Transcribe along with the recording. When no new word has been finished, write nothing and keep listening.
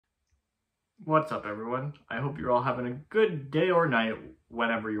What's up, everyone? I hope you're all having a good day or night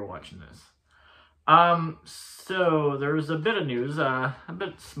whenever you're watching this. So there's a bit of news,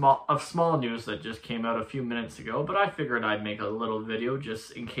 small news that just came out a few minutes ago, but I figured I'd make a little video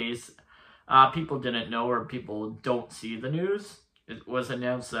just in case people didn't know or people don't see the news. It was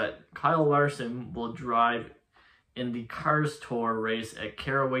announced that Kyle Larson will drive in the Cars Tour race at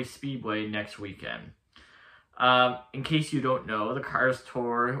Caraway Speedway next weekend. In case you don't know, the Cars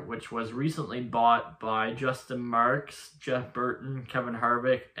Tour, which was recently bought by Justin Marks, Jeff Burton, Kevin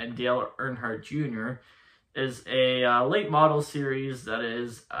Harvick, and Dale Earnhardt Jr., is a late model series that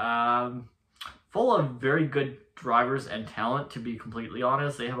is full of very good drivers and talent, to be completely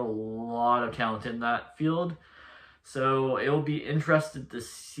honest. They have a lot of talent in that field. So it will be interesting to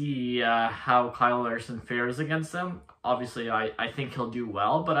see how Kyle Larson fares against them. Obviously, I think he'll do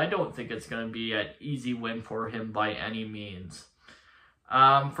well, but I don't think it's going to be an easy win for him by any means.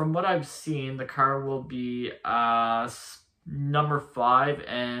 From what I've seen, the car will be number 5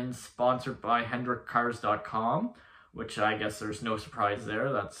 and sponsored by HendrickCars.com, which I guess there's no surprise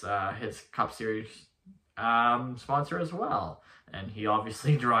there. That's his Cup Series sponsor as well. And he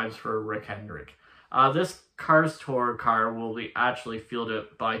obviously drives for Rick Hendrick. This Cars Tour car will be actually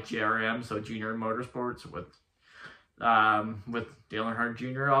fielded by JRM, so Junior Motorsports, with Dale Earnhardt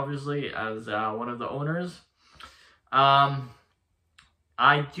Jr. obviously as one of the owners.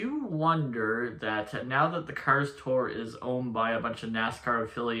 I do wonder that now that the Cars Tour is owned by a bunch of NASCAR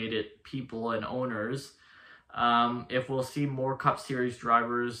affiliated people and owners, if we'll see more Cup Series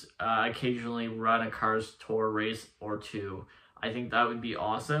drivers occasionally run a Cars Tour race or two. I think that would be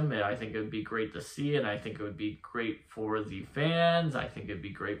awesome. I think it would be great to see, and I think it would be great for the fans. I think it'd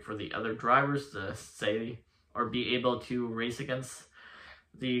be great for the other drivers to say or be able to race against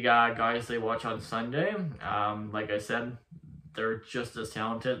the guys they watch on Sunday. Like I said, they're just as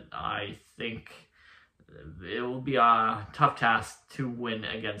talented. I think it will be a tough task to win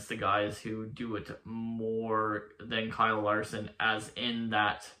against the guys who do it more than Kyle Larson, as in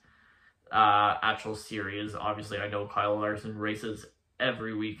that actual series. Obviously, I know Kyle Larson races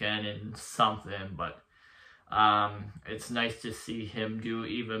every weekend in something, but it's nice to see him do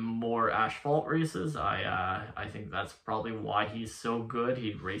even more asphalt races. I think that's probably why he's so good.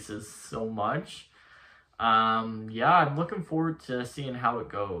 He races so much. Yeah, I'm looking forward to seeing how it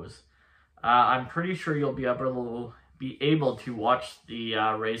goes. I'm pretty sure you'll be able to watch the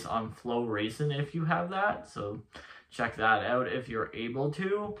race on Flow Racing if you have that, so check that out if you're able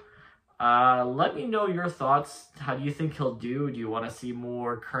to. Let me know your thoughts. How do you think he'll do? Do you want to see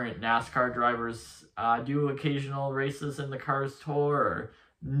more current NASCAR drivers do occasional races in the Cars Tour or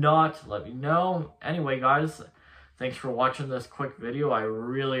not? Let me know. Anyway, guys, thanks for watching this quick video. I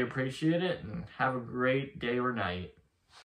really appreciate it, and have a great day or night.